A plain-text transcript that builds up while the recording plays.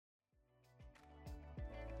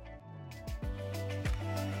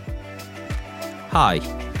Hi,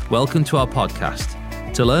 welcome to our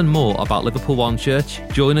podcast. To learn more about Liverpool One Church,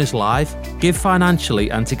 join us live, give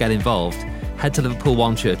financially and to get involved, head to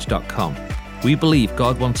liverpoolonechurch.com. We believe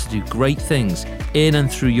God wants to do great things in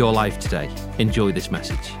and through your life today. Enjoy this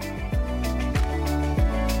message.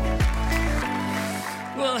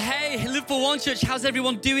 Well, hey, Liverpool One Church, how's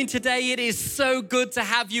everyone doing today? It is so good to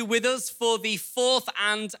have you with us for the fourth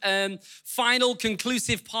and final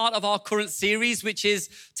conclusive part of our current series, which is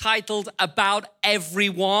titled About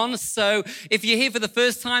Everyone. So if you're here for the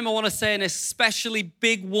first time, I want to say an especially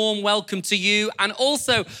big, warm welcome to you. And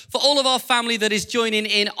also for all of our family that is joining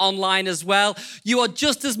in online as well. You are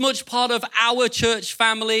just as much part of our church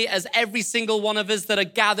family as every single one of us that are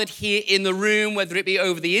gathered here in the room, whether it be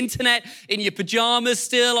over the internet, in your pajamas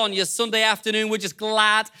still, on your Sunday afternoon. We're just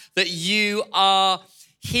glad that you are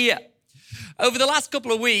here. Over the last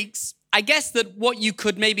couple of weeks, I guess that what you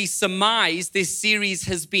could maybe surmise this series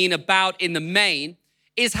has been about in the main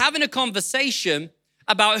is having a conversation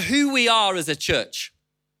about who we are as a church.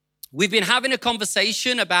 We've been having a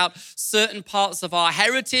conversation about certain parts of our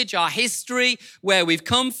heritage, our history, where we've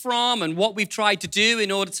come from and what we've tried to do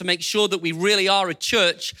in order to make sure that we really are a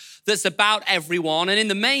church that's about everyone. And in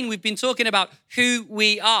the main, we've been talking about who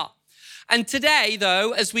we are. And today,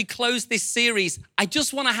 though, as we close this series, I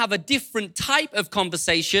just want to have a different type of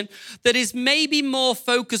conversation that is maybe more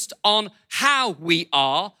focused on how we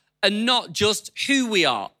are and not just who we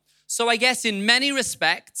are. So I guess in many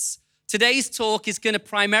respects, today's talk is going to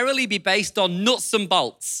primarily be based on nuts and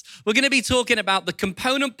bolts. We're going to be talking about the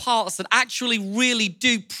component parts that actually really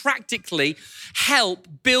do practically help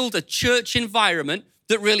build a church environment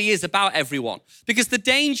that really is about everyone. Because the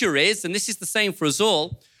danger is, and this is the same for us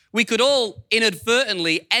all, we could all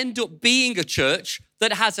inadvertently end up being a church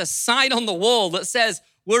that has a sign on the wall that says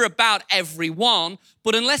we're about everyone,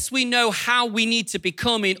 but unless we know how we need to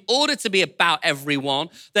become in order to be about everyone,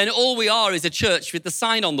 then all we are is a church with the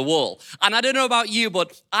sign on the wall. And I don't know about you,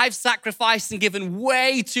 but I've sacrificed and given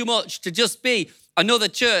way too much to just be another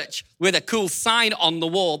church with a cool sign on the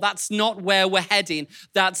wall. That's not where we're heading.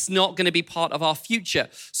 That's not going to be part of our future.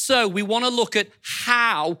 So we want to look at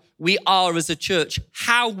how we are as a church,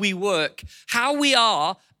 how we work, how we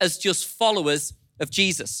are as just followers of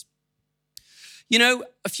Jesus. You know,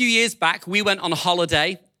 a few years back, we went on a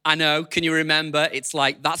holiday. I know, can you remember? It's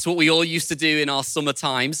like, that's what we all used to do in our summer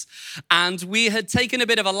times. And we had taken a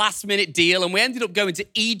bit of a last minute deal and we ended up going to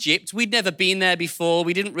Egypt. We'd never been there before.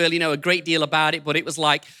 We didn't really know a great deal about it, but it was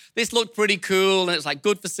like, this looked pretty cool. And it was like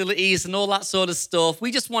good facilities and all that sort of stuff.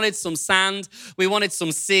 We just wanted some sand. We wanted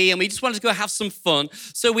some sea and we just wanted to go have some fun.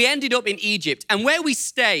 So we ended up in Egypt. And where we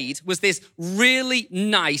stayed was this really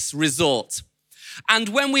nice resort. And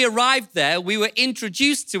when we arrived there, we were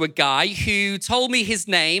introduced to a guy who told me his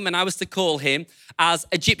name, and I was to call him as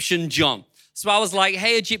Egyptian John. So I was like,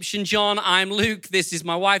 hey, Egyptian John, I'm Luke. This is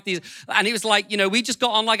my wife. And he was like, we just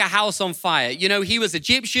got on like a house on fire. He was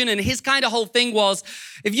Egyptian, and his kind of whole thing was,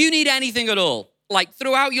 if you need anything at all, like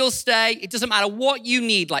throughout your stay, it doesn't matter what you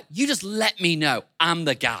need. Like, you just let me know. I'm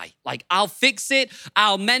the guy. Like, I'll fix it.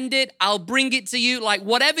 I'll mend it. I'll bring it to you. Like,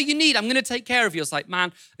 whatever you need, I'm going to take care of you. It's like,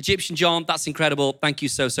 man, Egyptian John, that's incredible. Thank you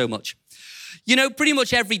so, so much. Pretty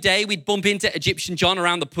much every day we'd bump into Egyptian John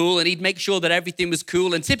around the pool and he'd make sure that everything was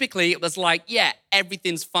cool. And typically it was like, yeah,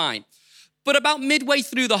 everything's fine. But about midway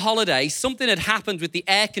through the holiday, something had happened with the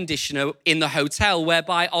air conditioner in the hotel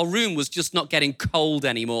whereby our room was just not getting cold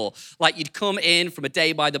anymore. Like you'd come in from a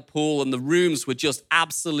day by the pool and the rooms were just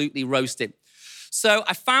absolutely roasting. So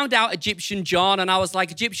I found out Egyptian John and I was like,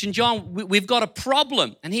 Egyptian John, we've got a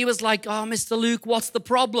problem. And he was like, oh, Mr. Luke, what's the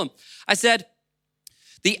problem? I said,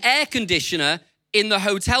 the air conditioner in the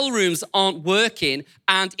hotel rooms aren't working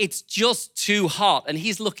and it's just too hot. And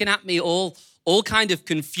he's looking at me all kind of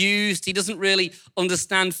confused. He doesn't really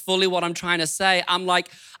understand fully what I'm trying to say. I'm like,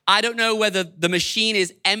 I don't know whether the machine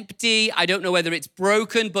is empty. I don't know whether it's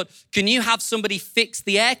broken, but can you have somebody fix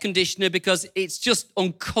the air conditioner because it's just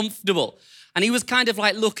uncomfortable? And he was kind of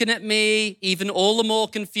like looking at me, even all the more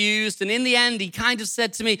confused. And in the end, he kind of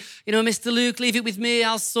said to me, Mr. Luke, leave it with me.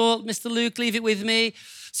 I'll sort. Mr. Luke, leave it with me.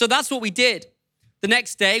 So that's what we did. The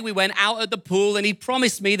next day, we went out at the pool and he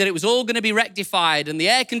promised me that it was all going to be rectified and the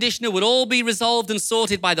air conditioner would all be resolved and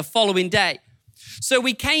sorted by the following day. So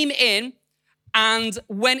we came in and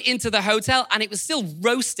went into the hotel and it was still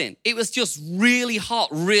roasting. It was just really hot,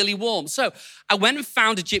 really warm. So I went and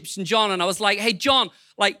found Egyptian John and I was like, hey, John,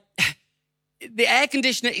 the air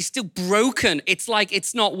conditioner is still broken. It's like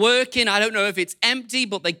it's not working. I don't know if it's empty,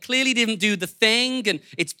 but they clearly didn't do the thing and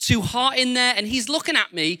it's too hot in there. And he's looking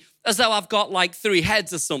at me as though I've got like 3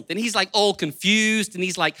 heads or something. He's like all confused and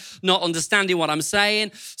he's like not understanding what I'm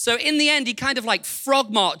saying. So in the end, he kind of like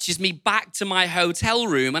frog marches me back to my hotel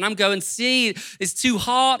room and I'm going, see, it's too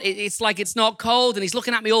hot. It's like it's not cold. And he's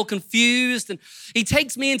looking at me all confused. And he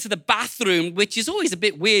takes me into the bathroom, which is always a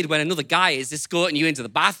bit weird when another guy is escorting you into the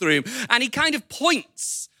bathroom. And he kind of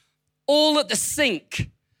points all at the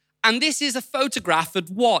sink. And this is a photograph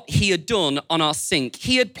of what he had done on our sink.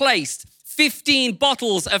 He had placed 15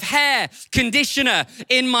 bottles of hair conditioner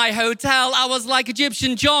in my hotel. I was like,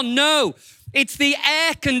 Egyptian John, no, it's the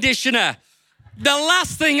air conditioner. The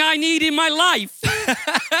last thing I need in my life.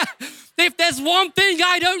 If there's one thing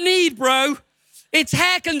I don't need, bro, it's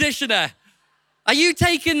hair conditioner. Are you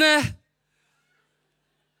taking the...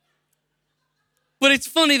 But it's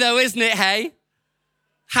funny though, isn't it, hey?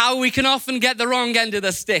 How we can often get the wrong end of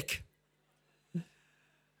the stick.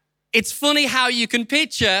 It's funny how you can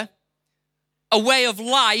picture a way of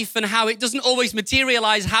life and how it doesn't always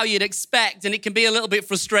materialize how you'd expect, and it can be a little bit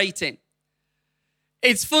frustrating.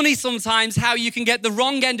 It's funny sometimes how you can get the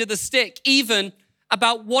wrong end of the stick, even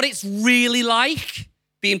about what it's really like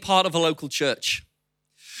being part of a local church.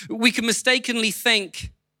 We can mistakenly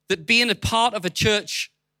think that being a part of a church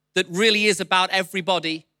that really is about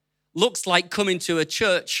everybody looks like coming to a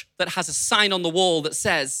church that has a sign on the wall that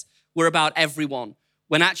says we're about everyone,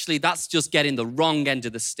 when actually that's just getting the wrong end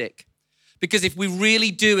of the stick. Because if we really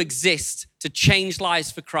do exist to change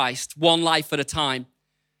lives for Christ, one life at a time,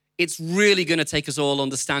 it's really going to take us all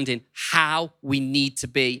understanding how we need to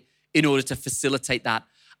be in order to facilitate that.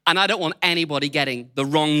 And I don't want anybody getting the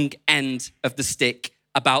wrong end of the stick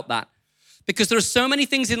about that. Because there are so many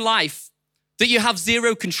things in life that you have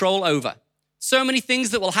zero control over. So many things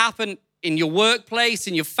that will happen in your workplace,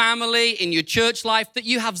 in your family, in your church life that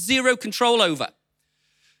you have zero control over.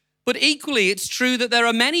 But equally, it's true that there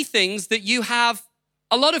are many things that you have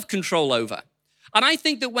a lot of control over. And I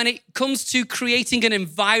think that when it comes to creating an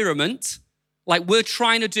environment, like we're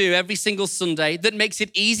trying to do every single Sunday, that makes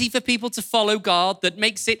it easy for people to follow God, that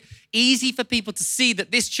makes it easy for people to see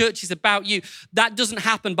that this church is about you, that doesn't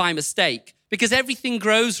happen by mistake. Because everything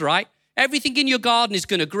grows, right? Everything in your garden is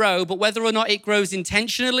going to grow, but whether or not it grows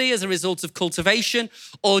intentionally as a result of cultivation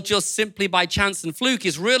or just simply by chance and fluke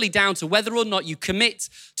is really down to whether or not you commit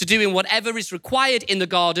to doing whatever is required in the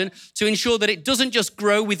garden to ensure that it doesn't just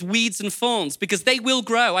grow with weeds and thorns, because they will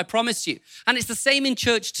grow, I promise you. And it's the same in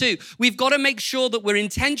church too. We've got to make sure that we're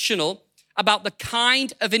intentional about the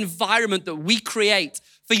kind of environment that we create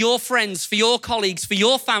for your friends, for your colleagues, for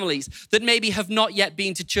your families that maybe have not yet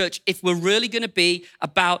been to church, if we're really going to be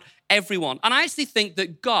about everyone. And I actually think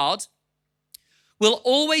that God will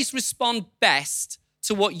always respond best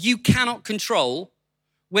to what you cannot control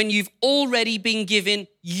when you've already been given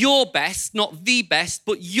your best, not the best,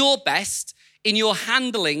 but your best in your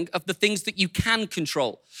handling of the things that you can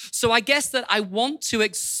control. So I guess that I want to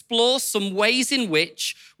explore some ways in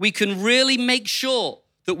which we can really make sure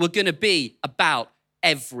that we're going to be about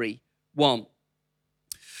everyone.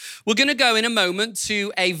 We're going to go in a moment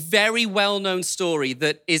to a very well-known story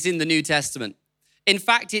that is in the New Testament. In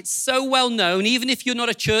fact, it's so well known, even if you're not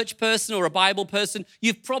a church person or a Bible person,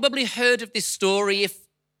 you've probably heard of this story, if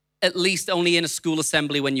at least only in a school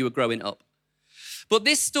assembly when you were growing up. But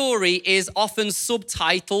this story is often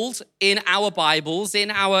subtitled in our Bibles,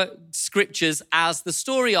 in our scriptures, as the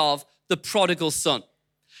story of the prodigal son.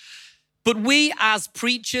 But we as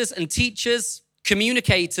preachers and teachers,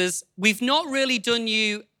 communicators, we've not really done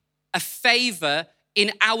you a favor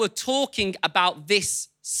in our talking about this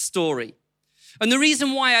story. And the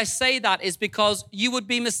reason why I say that is because you would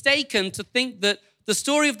be mistaken to think that the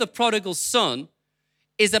story of the prodigal son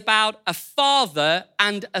is about a father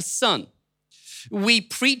and a son. We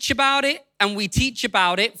preach about it and we teach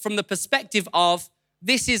about it from the perspective of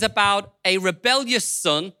this is about a rebellious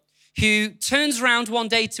son who turns around one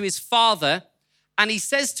day to his father and he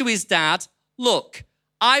says to his dad, look,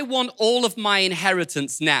 I want all of my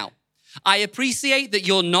inheritance now. I appreciate that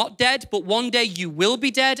you're not dead, but one day you will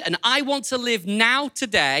be dead, and I want to live now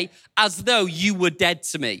today as though you were dead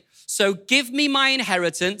to me. So give me my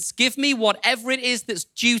inheritance, give me whatever it is that's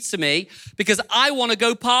due to me, because I want to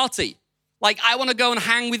go party. Like, I want to go and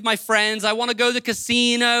hang with my friends. I want to go to the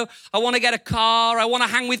casino. I want to get a car. I want to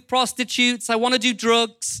hang with prostitutes. I want to do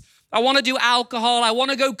drugs. I want to do alcohol. I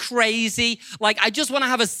want to go crazy. Like, I just want to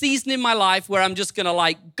have a season in my life where I'm just going to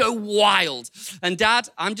like go wild. And Dad,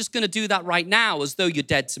 I'm just going to do that right now as though you're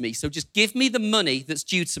dead to me. So just give me the money that's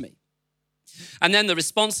due to me. And then the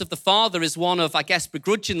response of the father is one of, I guess,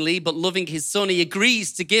 begrudgingly, but loving his son. He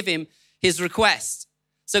agrees to give him his request.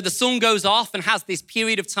 So the son goes off and has this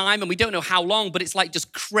period of time, and we don't know how long, but it's like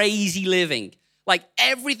just crazy living. Like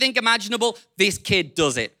everything imaginable, this kid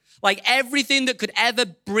does it. Like everything that could ever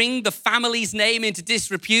bring the family's name into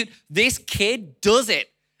disrepute, this kid does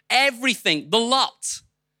it. Everything, the lot.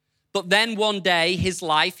 But then one day his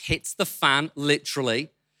life hits the fan, literally,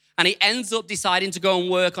 and he ends up deciding to go and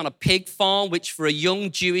work on a pig farm, which for a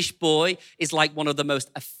young Jewish boy is like one of the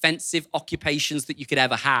most offensive occupations that you could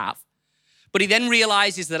ever have. But he then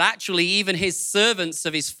realizes that actually even his servants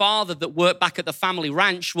of his father that work back at the family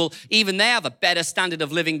ranch, well, even they have a better standard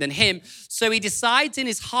of living than him. So he decides in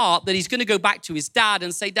his heart that he's going to go back to his dad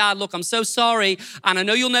and say, Dad, look, I'm so sorry. And I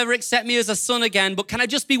know you'll never accept me as a son again, but can I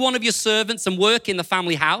just be one of your servants and work in the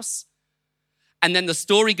family house? And then the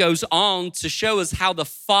story goes on to show us how the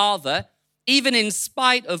father, even in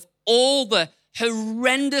spite of all the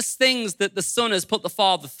horrendous things that the son has put the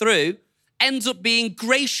father through, ends up being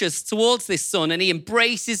gracious towards this son, and he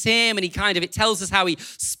embraces him, and it tells us how he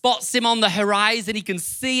spots him on the horizon. He can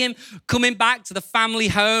see him coming back to the family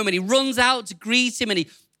home, and he runs out to greet him, and he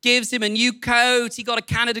gives him a new coat. He got a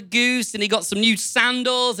Canada Goose, and he got some new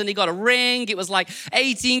sandals, and he got a ring. It was like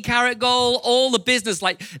 18 karat gold, all the business.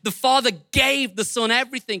 Like the father gave the son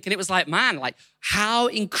everything, and it was like, man, like how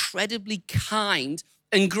incredibly kind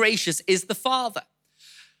and gracious is the father.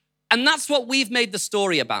 And that's what we've made the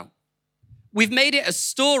story about. We've made it a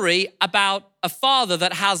story about a father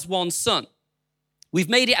that has one son. We've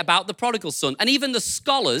made it about the prodigal son. And even the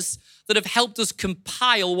scholars that have helped us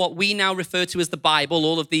compile what we now refer to as the Bible,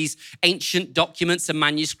 all of these ancient documents and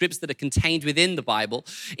manuscripts that are contained within the Bible,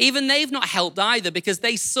 even they've not helped either, because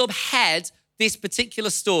they subhead this particular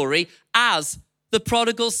story as the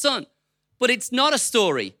prodigal son. But it's not a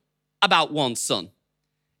story about one son.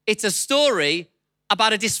 It's a story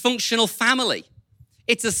about a dysfunctional family.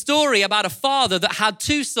 It's a story about a father that had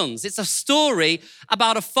two sons. It's a story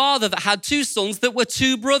about a father that had two sons that were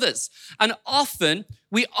two brothers. And often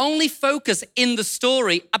we only focus in the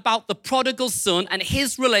story about the prodigal son and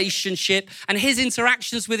his relationship and his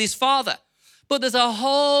interactions with his father. But there's a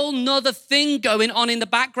whole nother thing going on in the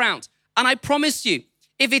background. And I promise you,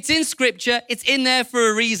 if it's in scripture, it's in there for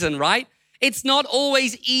a reason, right? It's not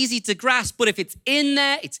always easy to grasp, but if it's in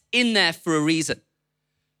there for a reason.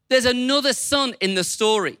 There's another son in the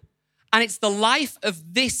story, and it's the life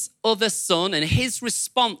of this other son and his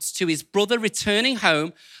response to his brother returning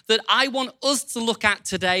home that I want us to look at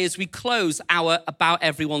today as we close our About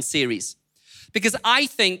Everyone series. Because I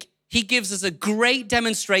think he gives us a great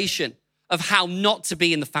demonstration of how not to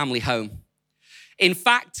be in the family home. In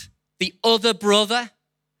fact, the other brother,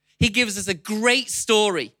 he gives us a great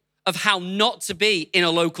story of how not to be in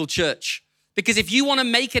a local church. Because if you want to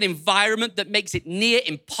make an environment that makes it near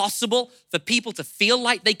impossible for people to feel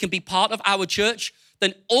like they can be part of our church,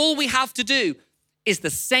 then all we have to do is the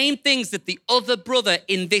same things that the other brother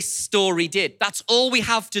in this story did. That's all we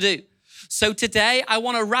have to do. So today, I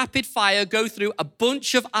want to rapid fire go through a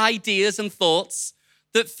bunch of ideas and thoughts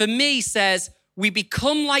that for me says we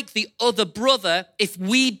become like the other brother if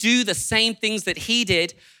we do the same things that he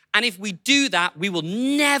did. And if we do that, we will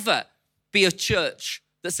never be a church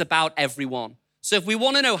that's about everyone. So if we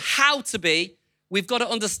want to know how to be, we've got to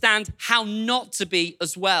understand how not to be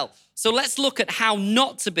as well. So let's look at how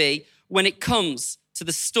not to be when it comes to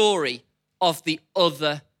the story of the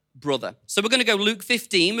other brother. So we're going to go Luke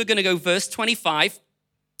 15. We're going to go verse 25.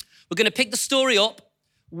 We're going to pick the story up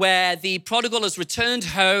where the prodigal has returned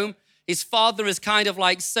home. His father is kind of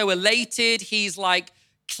like so elated. He's like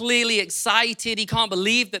clearly excited. He can't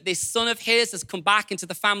believe that this son of his has come back into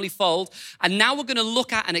the family fold. And now we're going to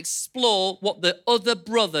look at and explore what the other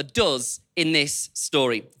brother does in this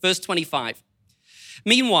story. Verse 25.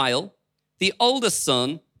 Meanwhile, the older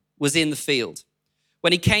son was in the field.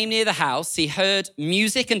 When he came near the house, he heard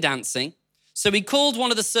music and dancing. So he called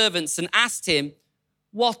one of the servants and asked him,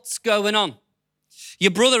 "What's going on?"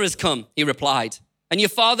 "Your brother has come," he replied, "and your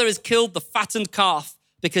father has killed the fattened calf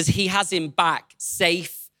because he has him back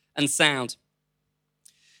safe and sound."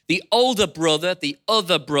 The older brother, the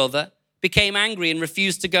other brother, became angry and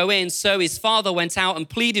refused to go in. So his father went out and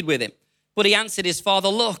pleaded with him. But he answered his father,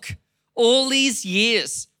 "Look, all these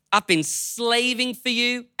years I've been slaving for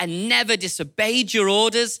you and never disobeyed your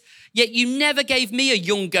orders. Yet you never gave me a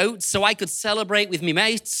young goat so I could celebrate with me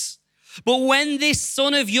mates. But when this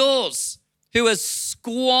son of yours, who has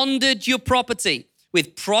squandered your property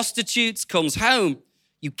with prostitutes, comes home,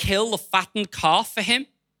 you kill the fattened calf for him?"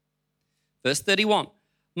 Verse 31,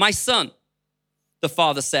 "My son," the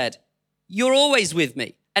father said, "you're always with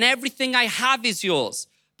me, and everything I have is yours.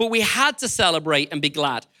 But we had to celebrate and be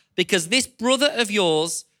glad, because this brother of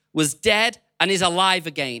yours was dead and is alive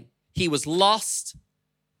again. He was lost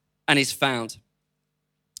and is found."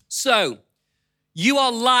 So, You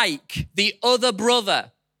are like the other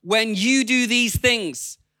brother when you do these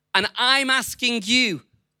things. And I'm asking you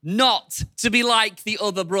not to be like the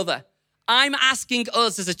other brother. I'm asking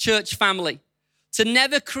us as a church family to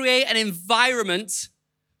never create an environment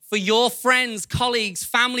for your friends, colleagues,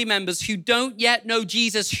 family members who don't yet know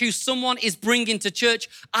Jesus, who someone is bringing to church.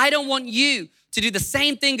 I don't want you to do the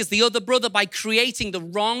same thing as the other brother by creating the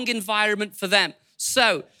wrong environment for them.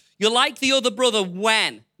 So you're like the other brother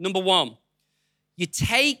when, number one, you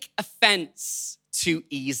take offense too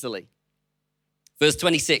easily. Verse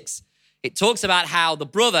 26, it talks about how the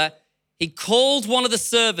brother, he called one of the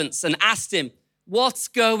servants and asked him, what's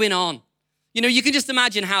going on? You know, you can just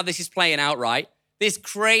imagine how this is playing out, right? This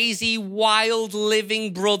crazy, wild,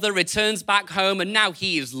 living brother returns back home and now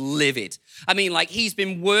he is livid. I mean, like he's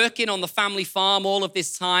been working on the family farm all of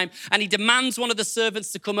this time and he demands one of the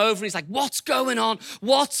servants to come over and he's like, what's going on?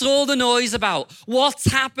 What's all the noise about? What's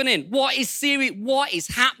happening? What is serious? What is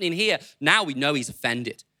happening here? Now we know he's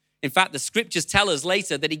offended. In fact, the scriptures tell us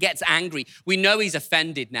later that he gets angry. We know he's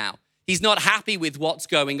offended now. He's not happy with what's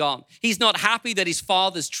going on. He's not happy that his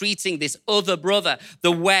father's treating this other brother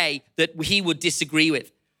the way that he would disagree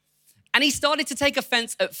with. And he started to take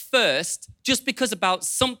offense at first just because about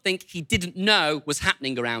something he didn't know was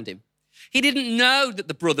happening around him. He didn't know that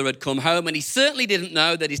the brother had come home, and he certainly didn't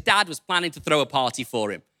know that his dad was planning to throw a party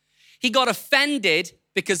for him. He got offended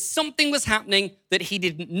because something was happening that he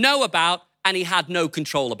didn't know about and he had no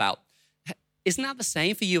control about. Isn't that the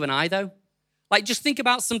same for you and I, though? Like, just think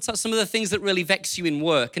about some of the things that really vex you in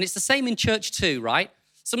work. And it's the same in church too, right?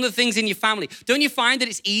 Some of the things in your family. Don't you find that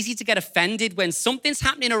it's easy to get offended when something's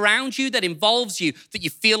happening around you that involves you, that you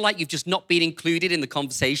feel like you've just not been included in the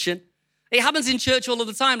conversation? It happens in church all of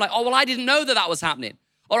the time. Like, oh, well, I didn't know that was happening.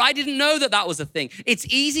 Or I didn't know that was a thing. It's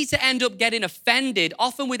easy to end up getting offended,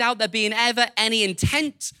 often without there being ever any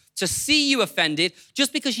intent to see you offended,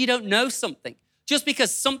 just because you don't know something. Just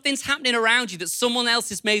because something's happening around you that someone else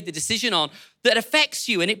has made the decision on that affects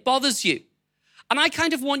you and it bothers you. And I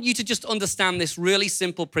kind of want you to just understand this really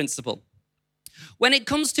simple principle. When it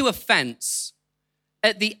comes to offense,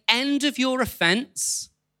 at the end of your offense,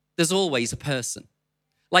 there's always a person.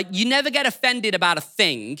 Like, you never get offended about a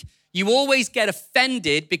thing. You always get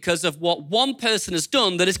offended because of what one person has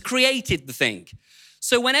done that has created the thing.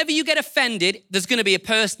 So whenever you get offended, there's going to be a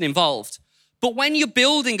person involved. But when you're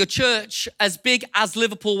building a church as big as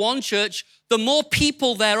Liverpool One Church, the more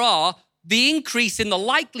people there are, the increase in the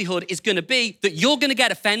likelihood is going to be that you're going to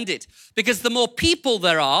get offended. Because the more people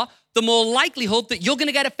there are, the more likelihood that you're going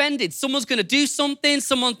to get offended. Someone's going to do something,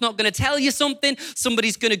 someone's not going to tell you something,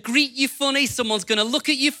 somebody's going to greet you funny, someone's going to look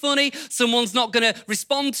at you funny, someone's not going to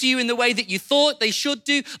respond to you in the way that you thought they should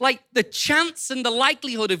do. Like, the chance and the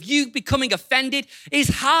likelihood of you becoming offended is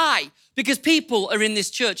high because people are in this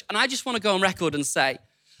church. And I just want to go on record and say,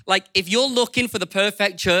 like, if you're looking for the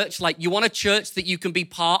perfect church, like you want a church that you can be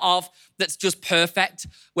part of that's just perfect,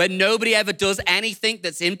 where nobody ever does anything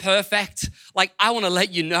that's imperfect, like, I want to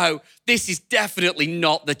let you know, this is definitely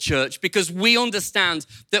not the church, because we understand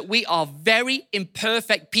that we are very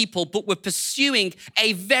imperfect people, but we're pursuing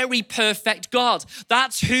a very perfect God.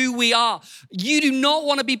 That's who we are. You do not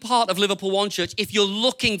want to be part of Liverpool One Church if you're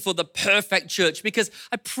looking for the perfect church, because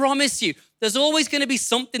I promise you, there's always going to be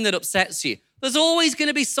something that upsets you. There's always going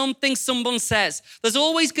to be something someone says. There's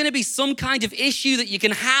always going to be some kind of issue that you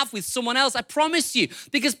can have with someone else. I promise you,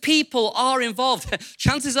 because people are involved.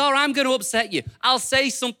 Chances are I'm going to upset you. I'll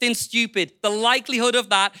say something stupid. The likelihood of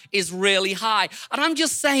that is really high. And I'm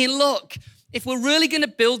just saying, look, if we're really going to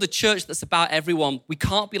build a church that's about everyone, we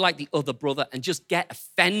can't be like the other brother and just get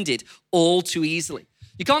offended all too easily.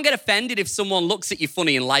 You can't get offended if someone looks at you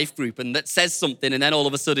funny in life group and that says something, and then all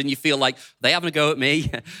of a sudden you feel like, are they having a go at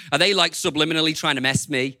me? Are they like subliminally trying to mess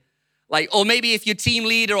me? Like, or maybe if your team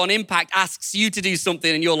leader on Impact asks you to do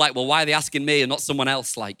something and you're like, well, why are they asking me and not someone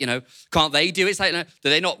else? Like, you know, can't they do it? It's like, no, do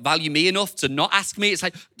they not value me enough to not ask me? It's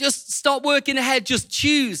like, just stop working ahead. Just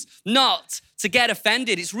choose not to get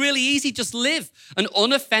offended. It's really easy. Just live an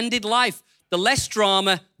unoffended life. The less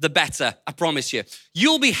drama, the better, I promise you.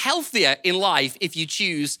 You'll be healthier in life if you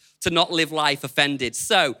choose to not live life offended.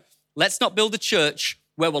 So let's not build a church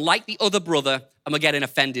where we're like the other brother and we're getting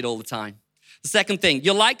offended all the time. The second thing,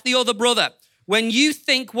 you're like the other brother when you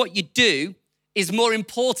think what you do is more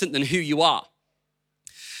important than who you are.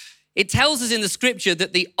 It tells us in the scripture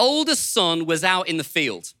that the oldest son was out in the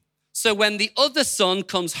field. So when the other son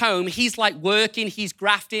comes home, he's like working, he's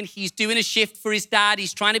grafting, he's doing a shift for his dad,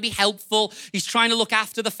 he's trying to be helpful, he's trying to look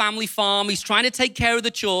after the family farm, he's trying to take care of the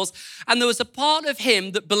chores. And there was a part of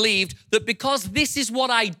him that believed that because this is what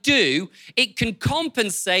I do, it can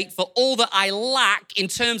compensate for all that I lack in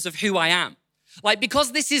terms of who I am. Like,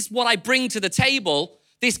 because this is what I bring to the table,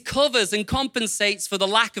 this covers and compensates for the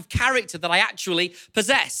lack of character that I actually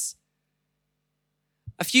possess.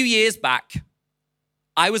 A few years back,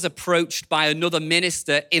 I was approached by another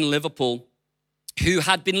minister in Liverpool who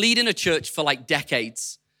had been leading a church for like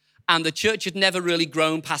decades. And the church had never really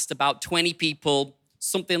grown past about 20 people,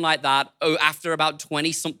 something like that, after about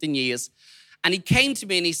 20-something years. And he came to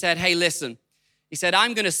me and he said, hey, listen, he said,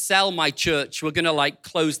 I'm going to sell my church. We're going to like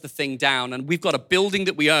close the thing down. And we've got a building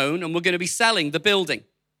that we own and we're going to be selling the building.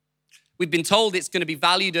 We've been told it's going to be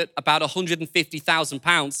valued at about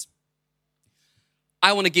 £150,000.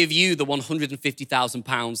 I want to give you the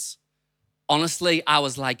 £150,000. Honestly, I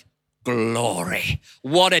was like, glory.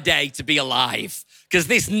 What a day to be alive. Because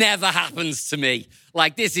this never happens to me.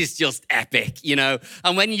 Like, this is just epic, you know?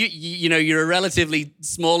 And when you're a relatively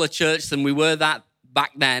smaller church than we were that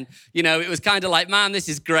back then, you know, it was kind of like, man, this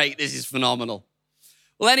is great. This is phenomenal.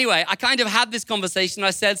 Well, anyway, I kind of had this conversation.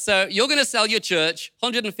 I said, so you're going to sell your church,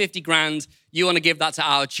 150 grand. You want to give that to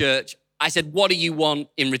our church. I said, what do you want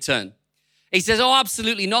in return? He says, oh,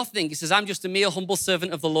 absolutely nothing. He says, I'm just a mere humble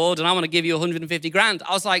servant of the Lord and I want to give you 150 grand.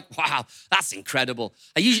 I was like, wow, that's incredible.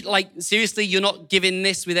 Are you like, seriously, you're not giving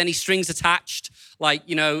this with any strings attached? Like,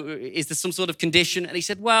 you know, is there some sort of condition? And he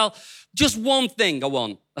said, well, just one thing I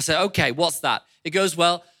want. I said, okay, what's that? He goes,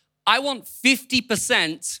 well, I want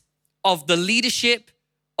 50% of the leadership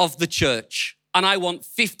of the church. And I want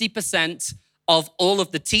 50% of all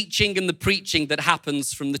of the teaching and the preaching that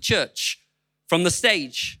happens from the church, from the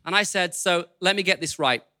stage. And I said, so let me get this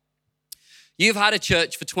right. You've had a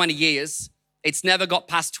church for 20 years. It's never got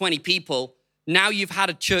past 20 people. Now you've had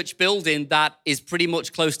a church building that is pretty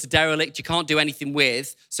much close to derelict. You can't do anything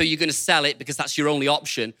with. So you're going to sell it because that's your only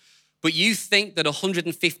option. But you think that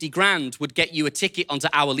 150 grand would get you a ticket onto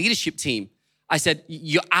our leadership team. I said,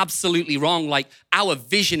 you're absolutely wrong. Like, our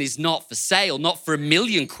vision is not for sale, not for £1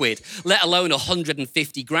 million, let alone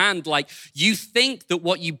 150 grand. Like, you think that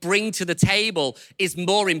what you bring to the table is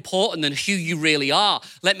more important than who you really are.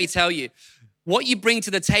 Let me tell you, what you bring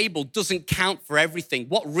to the table doesn't count for everything.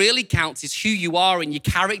 What really counts is who you are and your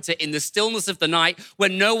character in the stillness of the night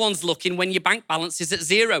when no one's looking, when your bank balance is at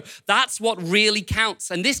zero. That's what really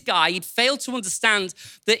counts. And this guy, he'd failed to understand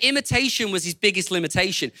that imitation was his biggest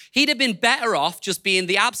limitation. He'd have been better off just being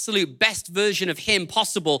the absolute best version of him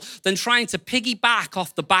possible than trying to piggyback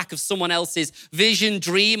off the back of someone else's vision,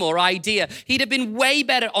 dream, or idea. He'd have been way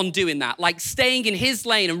better on doing that, like staying in his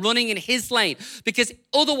lane and running in his lane, because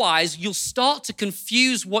otherwise you'll start to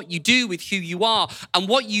confuse what you do with who you are. And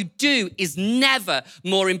what you do is never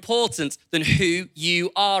more important than who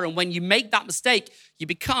you are. And when you make that mistake, you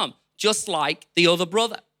become just like the other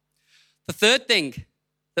brother. The third thing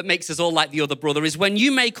that makes us all like the other brother is when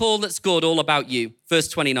you make all that's good all about you. Verse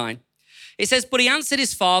 29. It says, but he answered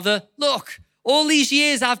his father, look, all these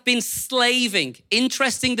years I've been slaving.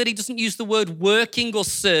 Interesting that he doesn't use the word working or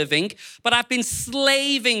serving, but I've been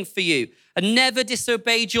slaving for you and never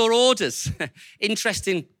disobeyed your orders.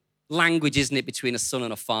 Interesting language, isn't it, between a son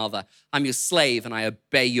and a father? I'm your slave and I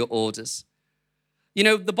obey your orders. You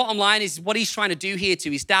know, the bottom line is what he's trying to do here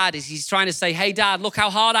to his dad is he's trying to say, hey, Dad, look how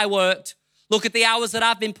hard I worked. Look at the hours that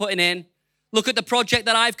I've been putting in. Look at the project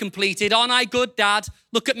that I've completed. Aren't I good, Dad?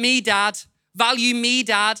 Look at me, Dad. Value me,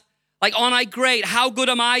 Dad. Like, aren't I great? How good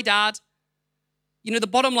am I, Dad? You know, the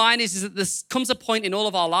bottom line is that there comes a point in all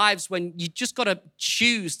of our lives when you just got to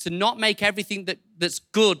choose to not make everything that's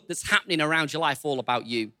good, that's happening around your life all about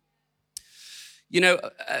you. You know,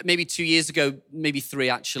 maybe 2 years ago, maybe 3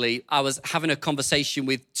 actually, I was having a conversation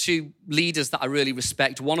with 2 leaders that I really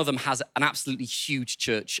respect. One of them has an absolutely huge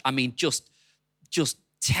church. I mean, just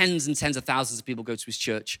tens and tens of thousands of people go to his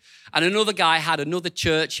church. And another guy had another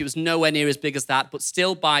church. He was nowhere near as big as that, but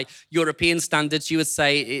still by European standards, you would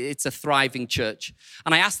say it's a thriving church.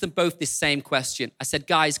 And I asked them both this same question. I said,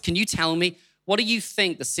 guys, can you tell me, what do you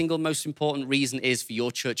think the single most important reason is for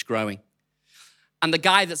your church growing? And the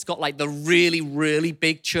guy that's got like the really, really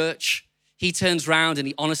big church, he turns around and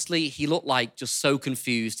he looked like just so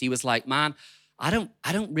confused. He was like, man, I don't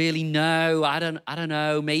really know. I don't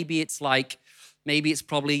know. Maybe it's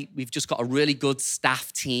probably we've just got a really good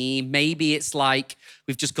staff team. Maybe it's like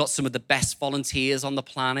we've just got some of the best volunteers on the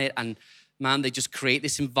planet and man, they just create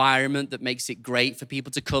this environment that makes it great for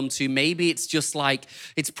people to come to. Maybe it's just like,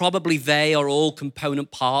 it's probably they are all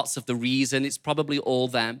component parts of the reason. It's probably all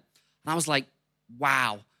them. And I was like,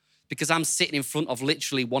 wow, because I'm sitting in front of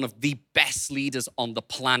literally one of the best leaders on the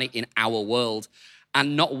planet in our world.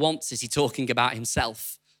 And not once is he talking about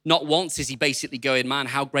himself. Not once is he basically going, man,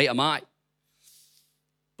 how great am I?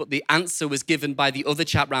 But the answer was given by the other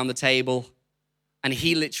chap round the table. And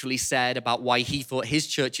he literally said about why he thought his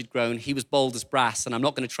church had grown. He was bold as brass, and I'm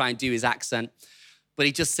not going to try and do his accent, but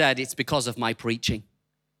he just said, it's because of my preaching.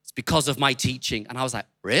 It's because of my teaching. And I was like,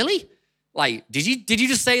 really? Like, did you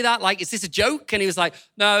just say that? Like, is this a joke? And he was like,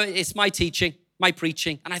 no, it's my teaching, my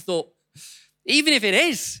preaching. And I thought, even if it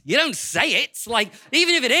is, you don't say it. Like,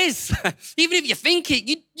 even if it is, even if you think it,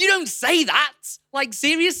 you don't say that. Like,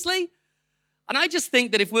 seriously? And I just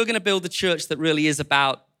think that if we're going to build a church that really is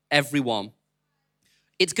about everyone,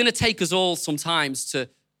 it's going to take us all sometimes to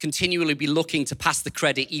continually be looking to pass the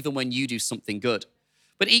credit even when you do something good.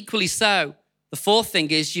 But equally so, the fourth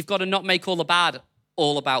thing is you've got to not make all the bad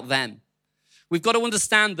all about them. We've got to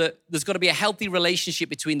understand that there's got to be a healthy relationship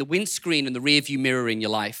between the windscreen and the rearview mirror in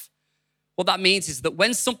your life. What that means is that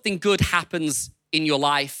when something good happens in your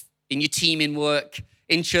life, in your team, in work,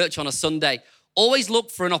 in church on a Sunday, always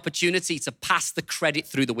look for an opportunity to pass the credit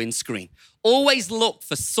through the windscreen. Always look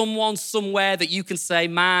for someone somewhere that you can say,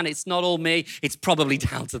 man, it's not all me, it's probably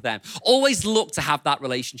down to them. Always look to have that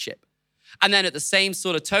relationship. And then at the same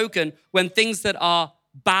sort of token, when things that are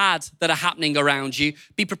bad that are happening around you,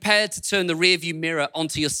 be prepared to turn the rearview mirror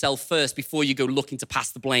onto yourself first before you go looking to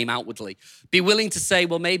pass the blame outwardly. Be willing to say,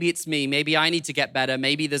 well, maybe it's me. Maybe I need to get better.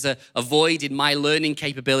 Maybe there's a void in my learning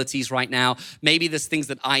capabilities right now. Maybe there's things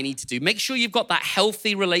that I need to do. Make sure you've got that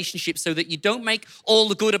healthy relationship so that you don't make all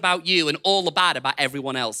the good about you and all the bad about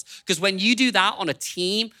everyone else. Because when you do that on a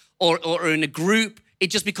team or in a group, it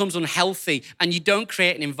just becomes unhealthy and you don't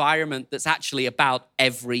create an environment that's actually about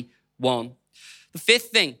everyone. The fifth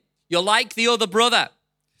thing, you're like the other brother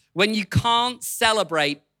when you can't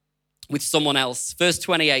celebrate with someone else. Verse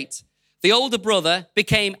 28, the older brother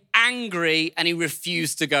became angry and he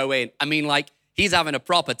refused to go in. I mean, like, he's having a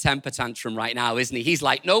proper temper tantrum right now, isn't he? He's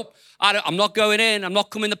like, nope, I'm not going in. I'm not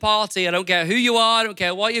coming to the party. I don't care who you are. I don't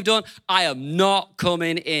care what you've done. I am not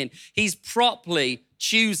coming in. He's properly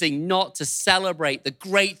choosing not to celebrate the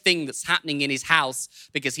great thing that's happening in his house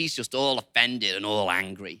because he's just all offended and all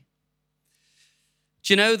angry.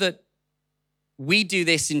 Do you know that we do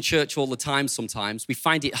this in church all the time sometimes? We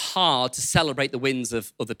find it hard to celebrate the wins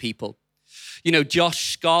of other people. You know,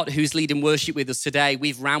 Josh Scott, who's leading worship with us today,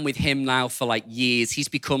 we've ran with him now for like years. He's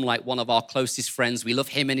become like one of our closest friends. We love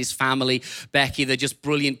him and his family. Becky, they're just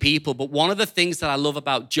brilliant people. But one of the things that I love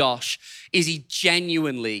about Josh is he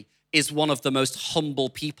genuinely is one of the most humble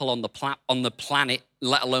people on the planet,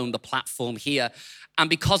 let alone the platform here. And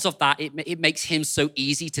because of that, it makes him so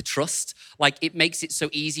easy to trust. Like, it makes it so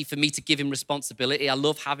easy for me to give him responsibility. I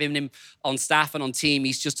love having him on staff and on team.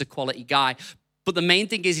 He's just a quality guy. But the main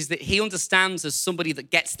thing is that he understands as somebody that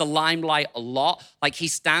gets the limelight a lot. Like, he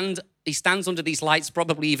stands under these lights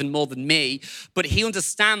probably even more than me, but he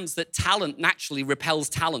understands that talent naturally repels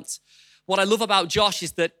talent. What I love about Josh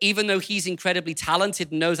is that even though he's incredibly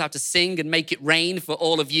talented and knows how to sing and make it rain for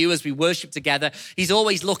all of you as we worship together, he's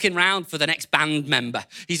always looking around for the next band member.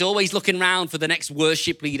 He's always looking around for the next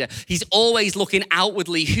worship leader. He's always looking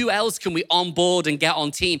outwardly. Who else can we onboard and get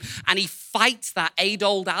on team? And he fights that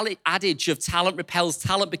age-old adage of talent repels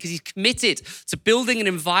talent because he's committed to building an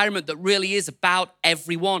environment that really is about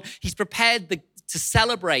everyone. He's prepared to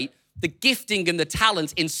celebrate the gifting and the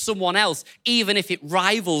talent in someone else, even if it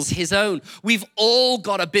rivals his own. We've all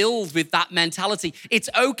got to build with that mentality. It's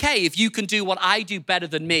okay if you can do what I do better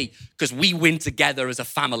than me because we win together as a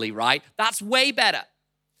family, right? That's way better.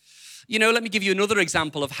 You know, let me give you another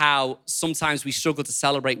example of how sometimes we struggle to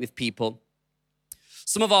celebrate with people.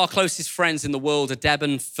 Some of our closest friends in the world are Deb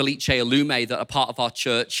and Felice Alume that are part of our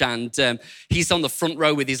church, and he's on the front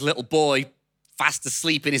row with his little boy, fast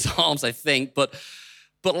asleep in his arms, I think,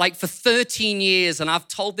 But like for 13 years, and I've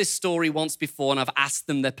told this story once before and I've asked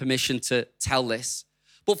them their permission to tell this,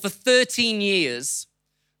 but for 13 years,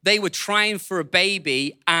 they were trying for a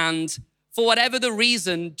baby and for whatever the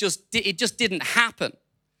reason, it just didn't happen.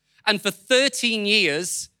 And for 13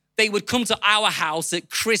 years, they would come to our house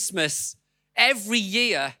at Christmas every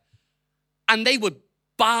year and they would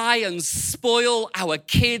buy and spoil our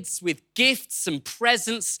kids with gifts and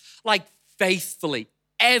presents like faithfully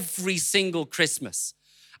every single Christmas.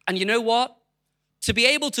 And you know what? To be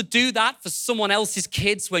able to do that for someone else's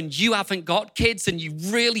kids when you haven't got kids and you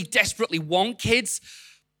really desperately want kids,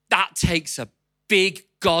 that takes a big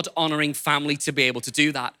God-honoring family to be able to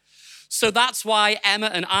do that. So that's why Emma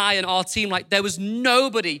and I and our team, like, there was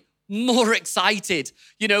nobody more excited,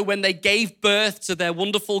 you know, when they gave birth to their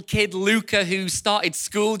wonderful kid, Luca, who started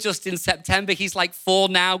school just in September. He's like 4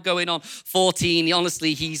 now, going on 14.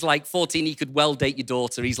 Honestly, he's like 14. He could well date your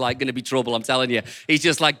daughter. He's like going to be trouble, I'm telling you. He's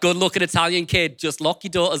just like, good looking Italian kid. Just lock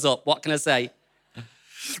your daughters up. What can I say?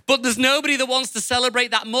 But there's nobody that wants to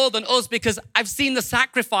celebrate that more than us, because I've seen the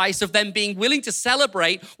sacrifice of them being willing to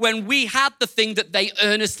celebrate when we had the thing that they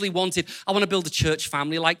earnestly wanted. I want to build a church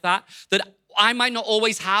family like that I might not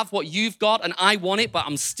always have what you've got and I want it, but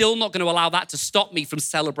I'm still not going to allow that to stop me from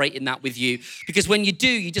celebrating that with you. Because when you do,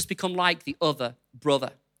 you just become like the other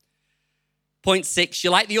brother. Point 6,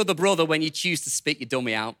 you're like the other brother when you choose to spit your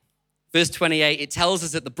dummy out. Verse 28, it tells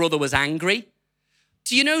us that the brother was angry.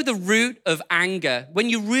 Do you know the root of anger? When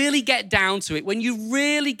you really get down to it, when you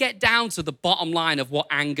really get down to the bottom line of what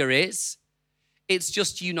anger is, it's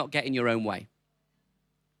just you not getting your own way.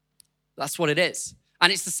 That's what it is.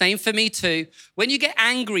 And it's the same for me too. When you get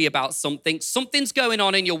angry about something, something's going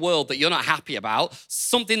on in your world that you're not happy about,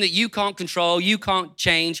 something that you can't control, you can't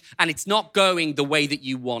change, and it's not going the way that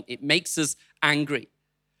you want. It makes us angry.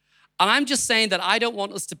 And I'm just saying that I don't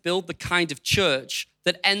want us to build the kind of church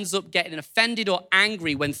that ends up getting offended or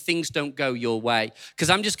angry when things don't go your way. Because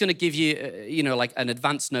I'm just going to give you, like an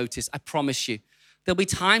advance notice. I promise you, there'll be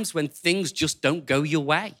times when things just don't go your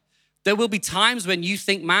way. There will be times when you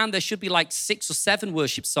think, man, there should be like 6 or 7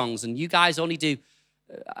 worship songs, and you guys only do,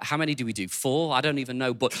 how many do we do? 4? I don't even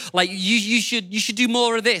know. But like you should do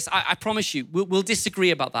more of this. I promise you, we'll disagree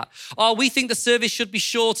about that. Oh, we think the service should be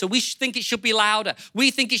shorter. We think it should be louder. We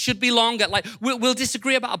think it should be longer. Like we'll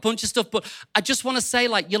disagree about a bunch of stuff. But I just want to say,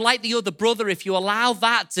 like, you're like the other brother if you allow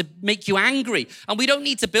that to make you angry. And we don't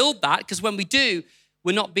need to build that, because when we do,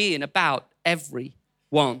 we're not being about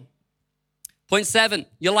everyone. Point 7,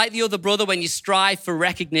 you're like the other brother when you strive for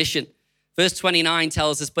recognition. Verse 29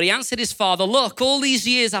 tells us, but he answered his father, look, all these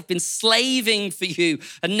years I've been slaving for you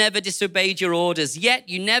and never disobeyed your orders. Yet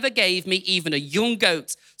you never gave me even a young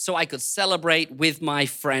goat so I could celebrate with my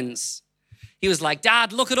friends. He was like,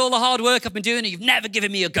 Dad, look at all the hard work I've been doing and you've never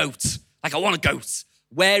given me a goat. Like, I want a goat.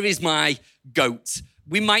 Where is my goat?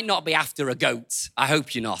 We might not be after a goat. I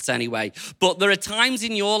hope you're not anyway. But there are times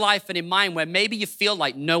in your life and in mine where maybe you feel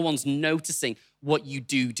like no one's noticing what you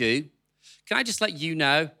do. Can I just let you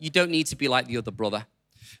know, you don't need to be like the other brother.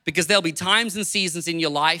 Because there'll be times and seasons in your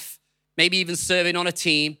life, maybe even serving on a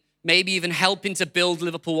team, maybe even helping to build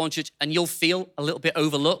Liverpool One Church, and you'll feel a little bit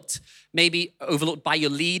overlooked, maybe overlooked by your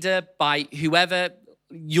leader, by whoever.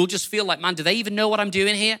 You'll just feel like, man, do they even know what I'm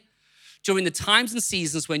doing here? During the times and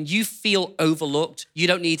seasons when you feel overlooked, you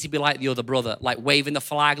don't need to be like the other brother, like waving the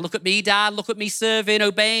flag. Look at me, Dad. Look at me serving,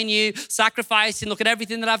 obeying you, sacrificing. Look at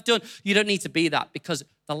everything that I've done. You don't need to be that, because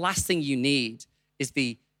the last thing you need is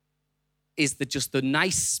just the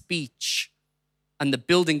nice speech and the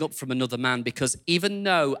building up from another man, because even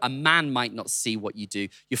though a man might not see what you do,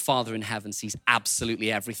 your Father in heaven sees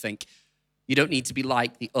absolutely everything. You don't need to be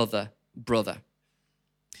like the other brother.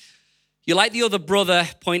 You're like the other brother,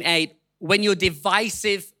 point 8, when you're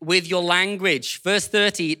divisive with your language. Verse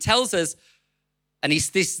 30, it tells us, and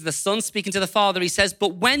this is the son speaking to the father, he says,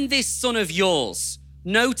 but when this son of yours,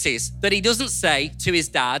 notice that he doesn't say to his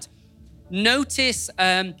dad, notice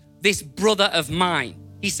this brother of mine.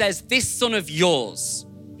 He says, this son of yours.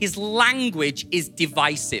 His language is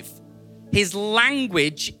divisive. His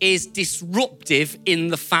language is disruptive in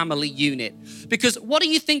the family unit. Because what do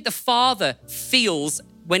you think the father feels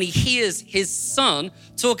when he hears his son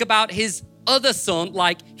talk about his other son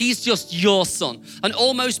like he's just your son, and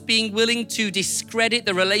almost being willing to discredit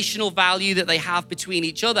the relational value that they have between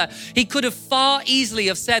each other? He could have far easily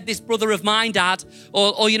have said, this brother of mine, Dad,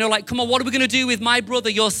 or like, come on, what are we going to do with my brother,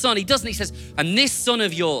 your son? He doesn't. He says, and this son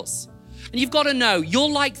of yours. And you've got to know, you're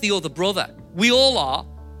like the other brother. We all are,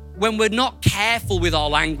 when we're not careful with our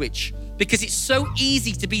language, because it's so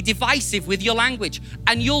easy to be divisive with your language,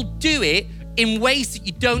 and you'll do it in ways that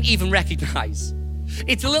you don't even recognize.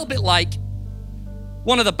 It's a little bit like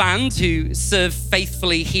one of the bands who serve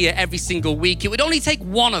faithfully here every single week. It would only take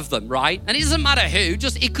one of them, right? And it doesn't matter who,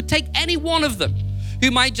 it could take any one of them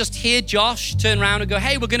who might just hear Josh turn around and go,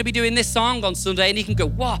 hey, we're going to be doing this song on Sunday. And he can go,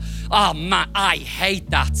 what? Oh man, I hate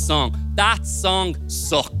that song. That song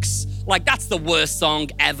sucks. Like, that's the worst song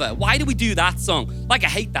ever. Why do we do that song? Like, I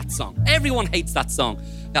hate that song. Everyone hates that song.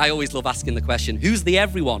 I always love asking the question, who's the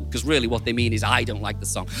everyone? Because really what they mean is, I don't like the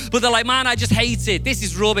song. But they're like, man, I just hate it. This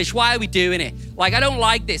is rubbish. Why are we doing it? Like, I don't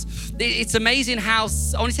like this. It's amazing how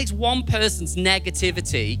it only takes one person's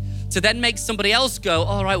negativity to then make somebody else go,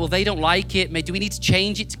 all right, well, they don't like it. Do we need to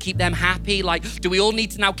change it to keep them happy? Like, do we all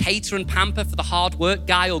need to now cater and pamper for the hard work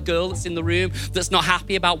guy or girl that's in the room that's not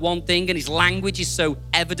happy about one thing, and his language is so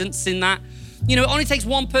evidence in that? You know, it only takes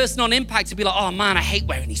one person on Impact to be like, oh man, I hate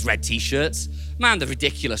wearing these red t-shirts. Man, they're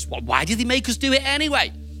ridiculous. Why do they make us do it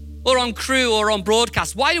anyway? or on crew or on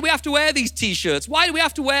broadcast? Why do we have to wear these t-shirts? Why do we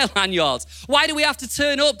have to wear lanyards? Why do we have to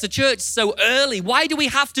turn up to church so early? Why do we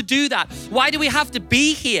have to do that? Why do we have to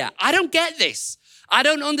be here? I don't get this. I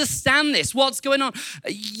don't understand this. What's going on?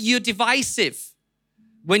 You're divisive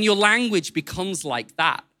when your language becomes like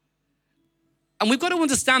that. And we've got to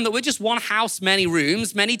understand that we're just one house, many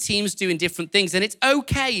rooms, many teams doing different things. And it's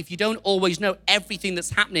okay if you don't always know everything that's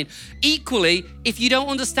happening. Equally, if you don't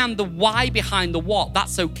understand the why behind the what,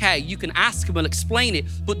 that's okay. You can ask and we'll explain it,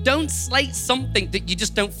 but don't slate something that you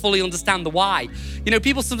just don't fully understand the why. You know,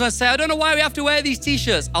 people sometimes say, I don't know why we have to wear these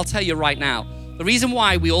t-shirts. I'll tell you right now. The reason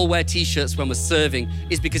why we all wear t-shirts when we're serving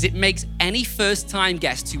is because it makes any first-time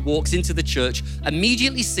guest who walks into the church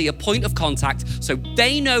immediately see a point of contact so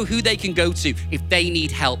they know who they can go to if they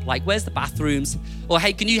need help. Like, where's the bathrooms? Or,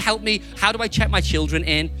 hey, can you help me? How do I check my children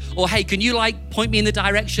in? Or, hey, can you point me in the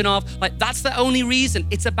direction of? That's the only reason.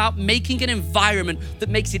 It's about making an environment that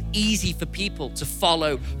makes it easy for people to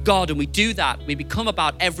follow God. And we do that. We become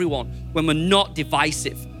about everyone when we're not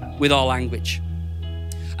divisive with our language.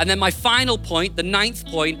 And then my final point, the 9th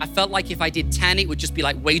point, I felt like if I did 10, it would just be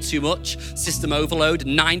way too much, system overload.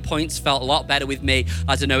 9 points felt a lot better with me.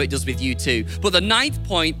 I don't know, it does with you too. But the 9th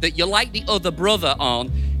point that you're like the other brother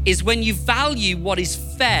on is when you value what is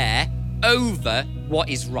fair over what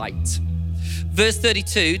is right. Verse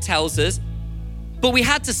 32 tells us, but we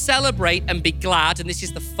had to celebrate and be glad, and this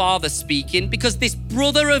is the father speaking, because this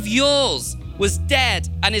brother of yours was dead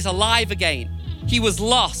and is alive again. He was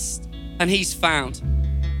lost and he's found.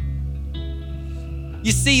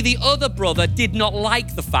 You see, the other brother did not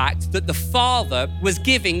like the fact that the father was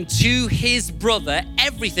giving to his brother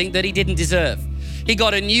everything that he didn't deserve. He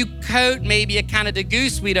got a new coat, maybe a Canada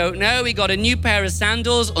Goose, we don't know. He got a new pair of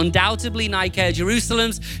sandals, undoubtedly Nike Air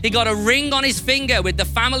Jerusalems. He got a ring on his finger with the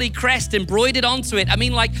family crest embroidered onto it. I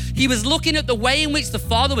mean, he was looking at the way in which the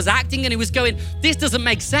father was acting and he was going, this doesn't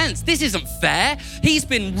make sense. This isn't fair. He's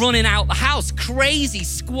been running out the house, crazy,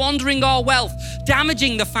 squandering our wealth,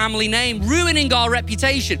 damaging the family name, ruining our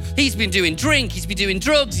reputation. He's been doing drink, he's been doing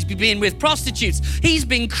drugs, he's been being with prostitutes. He's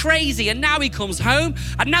been crazy, and now he comes home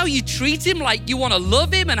and now you treat him like you want to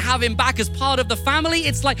love him and have him back as part of the family.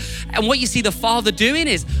 It's and what you see the father doing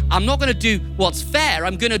is, I'm not going to do what's fair,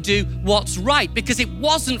 I'm going to do what's right, because it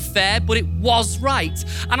wasn't fair, but it was right.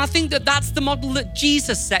 And I think that that's the model that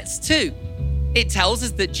Jesus sets too. It tells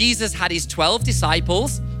us that Jesus had his 12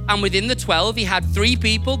 disciples, and within the 12, he had 3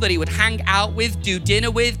 people that he would hang out with, do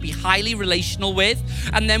dinner with, be highly relational with.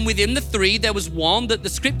 And then within the 3, there was one that the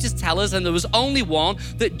scriptures tell us, and there was only one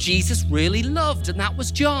that Jesus really loved, and that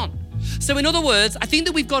was John. So in other words, I think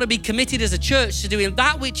that we've got to be committed as a church to doing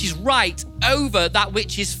that which is right over that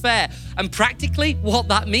which is fair. And practically what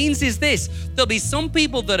that means is this: there'll be some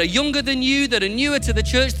people that are younger than you, that are newer to the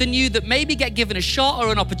church than you, that maybe get given a shot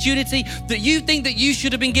or an opportunity that you think that you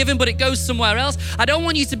should have been given, but it goes somewhere else. I don't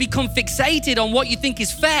want you to become fixated on what you think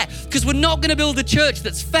is fair, because we're not going to build a church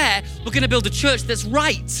that's fair. We're going to build a church that's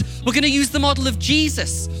right. We're going to use the model of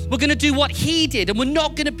Jesus. We're going to do what he did, and we're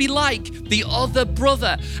not going to be like the other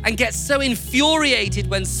brother and get so infuriated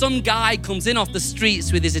when some guy comes in off the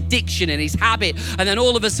streets with his addiction and his habit, and then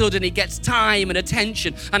all of a sudden he gets time and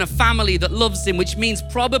attention and a family that loves him, which means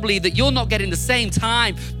probably that you're not getting the same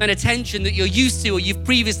time and attention that you're used to or you've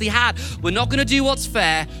previously had. We're not going to do what's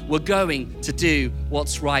fair. We're going to do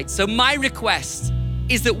what's right. So my request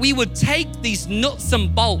is that we would take these nuts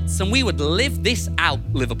and bolts and we would live this out,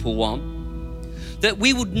 Liverpool One. That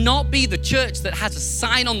we would not be the church that has a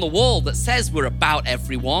sign on the wall that says we're about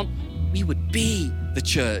everyone. We would be the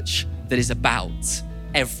church that is about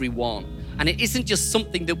everyone. And it isn't just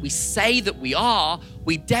something that we say that we are,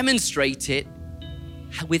 we demonstrate it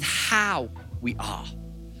with how we are.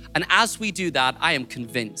 And as we do that, I am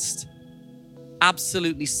convinced,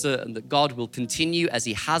 absolutely certain, that God will continue, as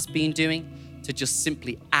he has been doing, to just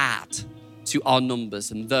simply add to our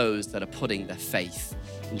numbers and those that are putting their faith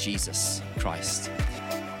in Jesus Christ.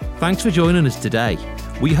 Thanks for joining us today.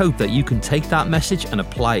 We hope that you can take that message and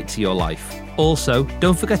apply it to your life. Also,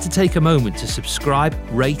 don't forget to take a moment to subscribe,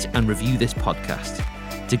 rate, and review this podcast.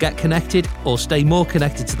 To get connected or stay more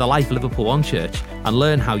connected to the life of Liverpool One Church and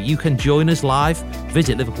learn how you can join us live,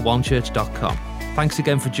 visit liverpoolonechurch.com. Thanks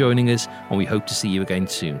again for joining us, and we hope to see you again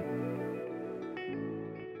soon.